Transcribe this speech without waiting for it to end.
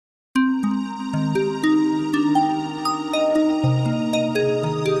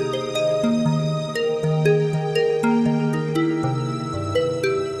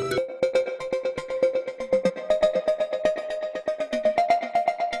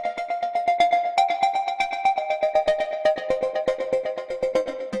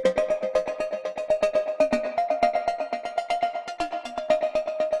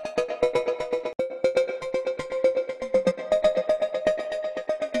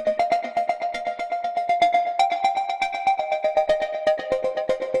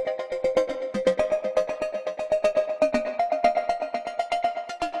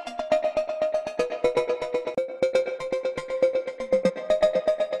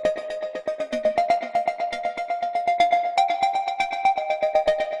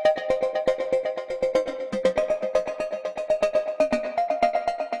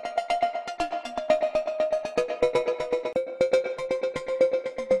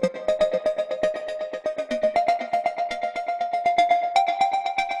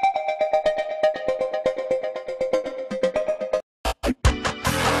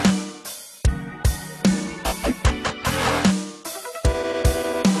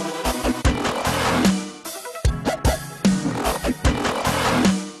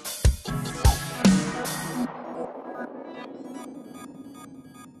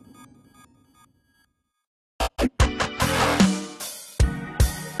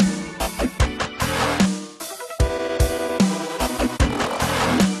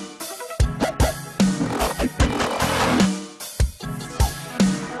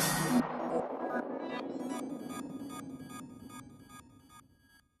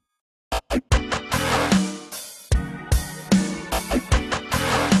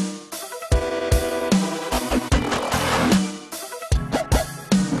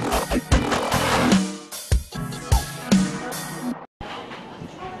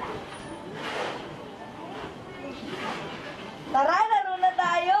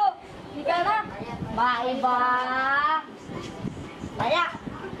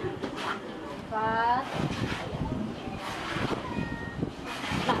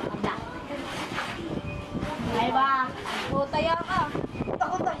Taya ka.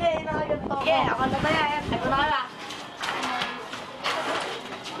 Takot na kaya na agad to. Sige, ako na taya. Ako na kaya.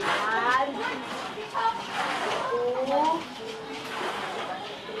 Yan.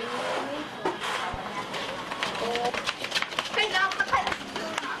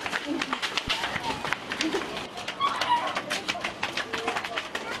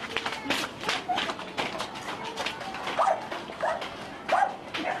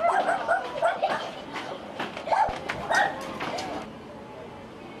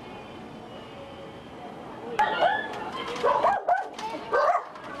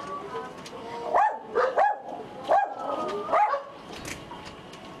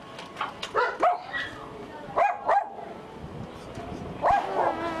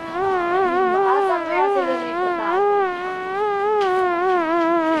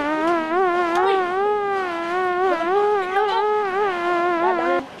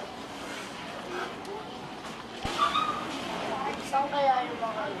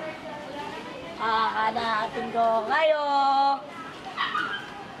 Hanapin ko kayo.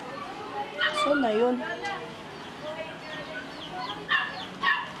 Saan na yun?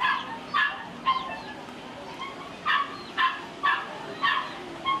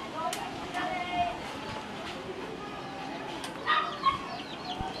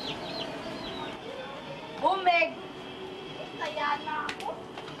 Bumig! Taya na ako.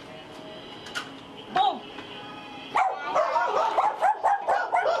 Boom!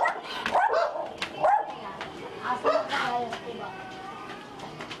 Asa na kayo, diba?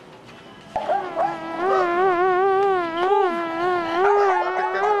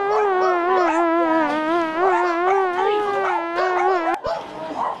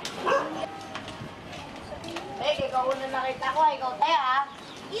 Ikaw una nakita ko, ikaw tayo ha?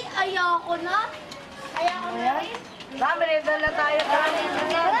 Ayoko na. Ayoko na rin. Dami rin dala tayo.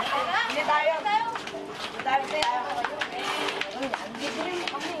 Hindi tayo. Dami tayo. Dito rin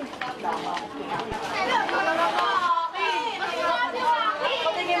kami.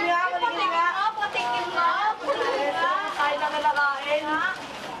 Patingin nga, patingin nga. Patingin nga. Kain na kalakain.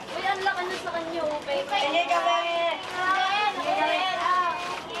 Uy, ang laki na sa kanya. Tingin kami.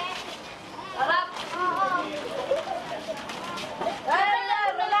 Sarap.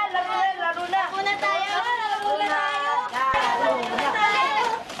 Laro na. Muna tayo. Muna tayo. Muna tayo.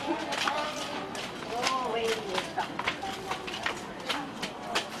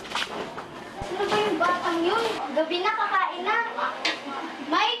 Sino ba yung batang yun? Gabi na, kakain na.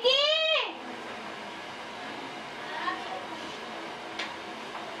 Mikey!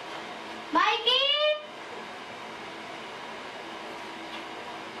 Mikey!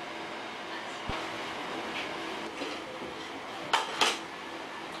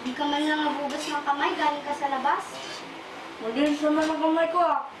 Hindi ka man lang nabugas ng kamay, galing ka sa labas. Mag-inis naman ang kamay ko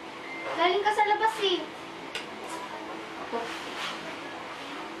ah. Galing ka sa labas eh.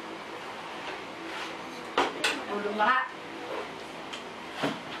 Tulong na nga.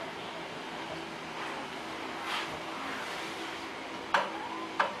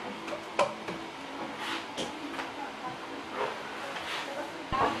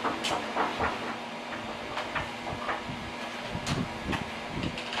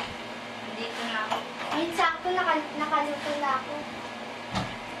 Nandito na ako. Ay, sakto, nakaluto na ako.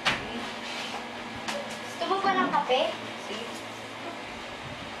 Gusto mo ba ng kape? Sige.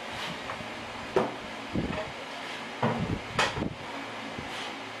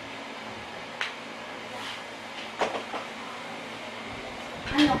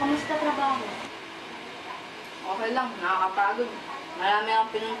 Ano, kamusta trabaho? Okay lang, nakakapagod. Marami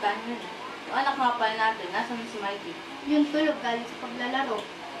akong pinuntahan yun. Yung anak nga pala natin, nasan si Mikey? Yung tulog galing sa paglalaro.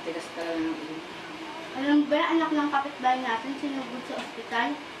 Tigas talaga ng ulo. Alam mo ba, anak ng kapitbahay natin sinugod sa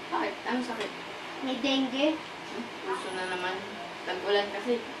ospital? Bakit? Anong sakit? May dengue. Gusto na naman. Tag-ulan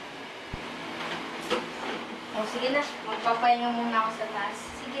kasi. O, sige na. Magpapahinga muna ako sa taas.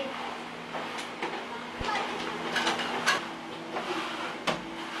 Sige.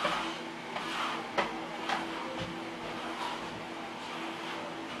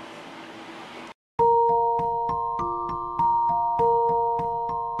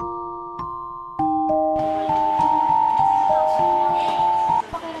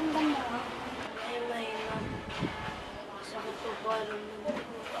 Pakiramdam mo, ha? Mahina. Sakit ko pa rin.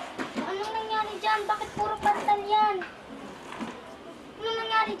 Anong nangyari dyan? Bakit puro pantal yan? Anong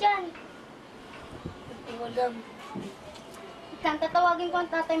nangyari dyan? Walang. Ikan, tatawagin ko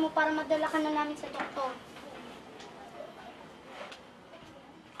ang tatay mo para madala ka na namin sa doktor.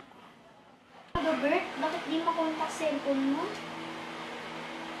 Robert, bakit di makontak cellphone mo?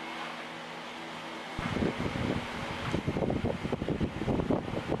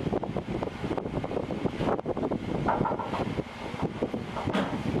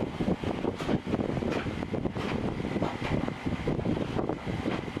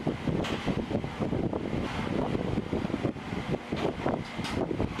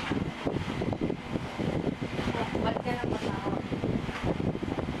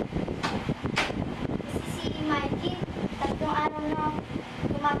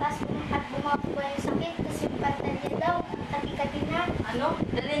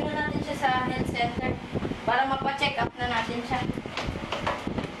 dalhin na natin siya sa health center para mapacheck up na natin siya.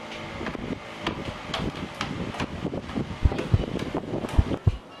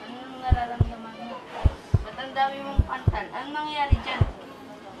 Anong nararamdaman mo? Ba't ang dami mong pantal? Anong nangyayari dyan?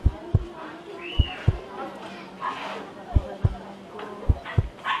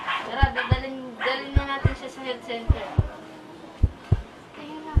 Tara, dalhin na natin siya sa health center.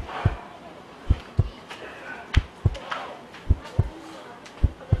 Ayun na.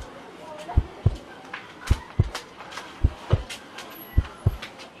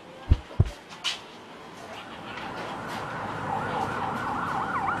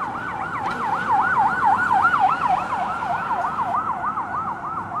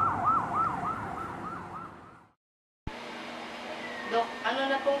 Dok, ano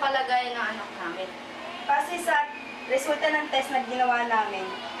na pong kalagayan ng anak namin? Base sa resulta ng test na ginawa namin,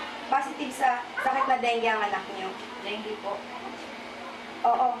 positive sa sakit na dengue ang anak niyo. Dengue po.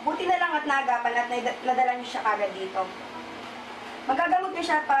 Oo, buti na lang at naagapan at nadala niyo siya kagad dito. Magagamot niyo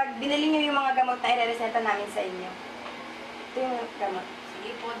siya pag binili niyo yung mga gamot na irereseta namin sa inyo. Ito yung gamot.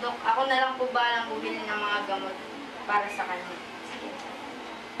 Sige po, Dok. Ako na lang po balang bumili ng mga gamot para sa kanya.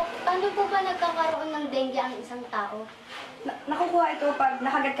 Paano po ba nagkakaroon ng dengue ang isang tao? Nakukuha ito pag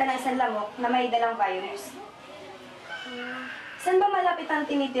nakagat ka ng isang lamok na may dalang virus. Saan ba malapit ang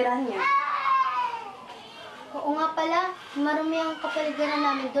tinitirahan niyo? Oo nga pala, marumi ang kapaligiran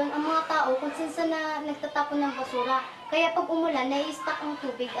namin doon. Ang mga tao kung saan na nagtatapon ng basura. Kaya pag umulan, nai-stack ang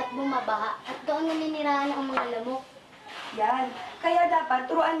tubig at bumabaha at doon naninirahan ang mga lamok. Yan. Kaya dapat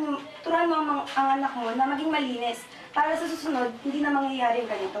turuan mo ang anak mo na maging malinis para sa susunod hindi na mangyayari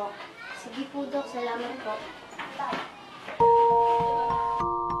ganito. Sige po, Dok. Salamat po.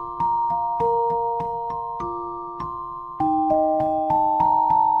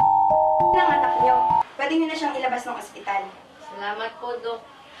 Ang anak niyo, pwede niyo na siyang ilabas ng ospital. Salamat po, Dok.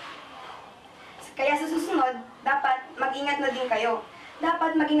 Kaya sa susunod, dapat mag-ingat na din kayo.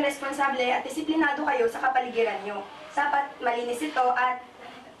 Dapat maging responsable at disiplinado kayo sa kapaligiran niyo. Dapat malinis ito at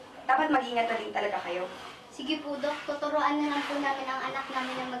dapat mag-ingat na din talaga kayo. Sige po, Dok. Tuturuan na lang po namin ang anak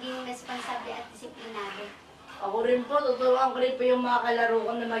namin na maging responsable at disiplinado. Ako rin po, tuturuan ko rin po yung mga kalaro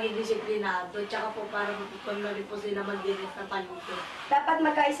ko na maging disiplinado. Tsaka po para matutunan na rin po sila maglinis na paligid. Dapat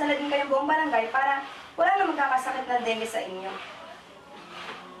magkaisa na din kayong buong barangay para wala na magkakasakit ng dengue sa inyo.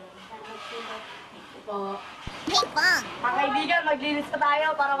 Salamat po, Dok. Po. Mga kaibigan, maglinis pa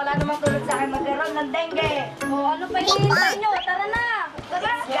tayo para wala namang tulad sa akin magkaroon ng dengue. O, ano pa hinihintay nyo? Tara na!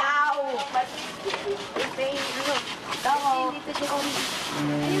 Tara! Yaw! Tama. Dito si Omi.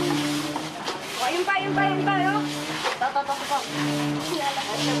 O, ayun pa, oh. Totoo.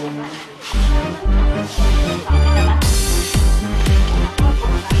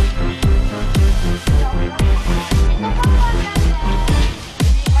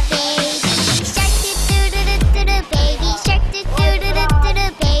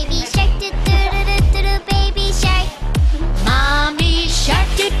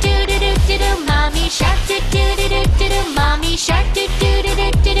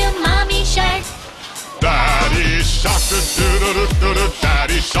 Daddy shark do do do do do,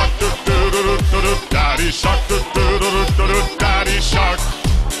 Daddy shark do do do do do, Daddy shark do do do do do, Daddy shark.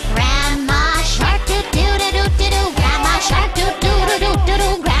 Grandma shark do do do do do do. Grandma shark do do do do do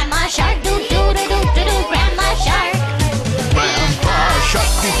do. Grandma shark do do do do do do. Grandma shark. Grandpa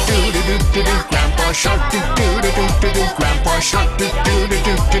shark do do do do do do, Grandpa shark do do do do do do, Grandpa shark do do do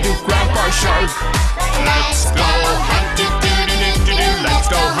do do do, Grandpa shark. Let's go hunt do do do do do do, let's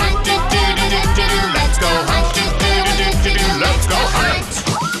go hunt do do do do do do, let's go hunt do do do do do do, let's go hunt.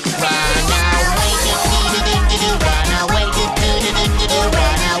 Run away do do do do do do. Run away do do do do do do.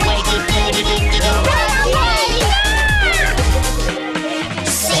 Run away do do do do do do. Run away.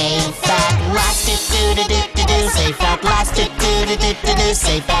 Safe at last do do do do do do. Safe at last do do do do do do.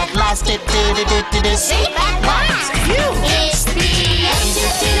 Safe at last do do do do do do. Safe at last. It's the end do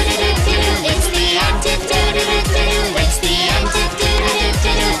do do do do. It's the end do do do do do. It's the end do do do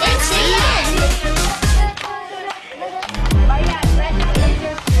do do. It's the end.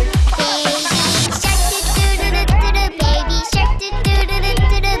 Baby shark do do do do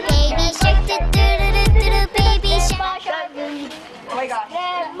do do. Baby shark do do do do do do. Baby shark. Oh my gosh.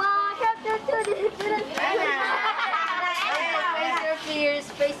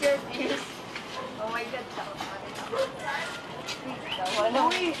 Face your fears. Oh my God.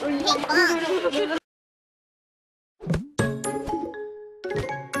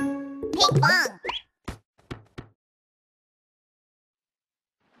 Ping pong.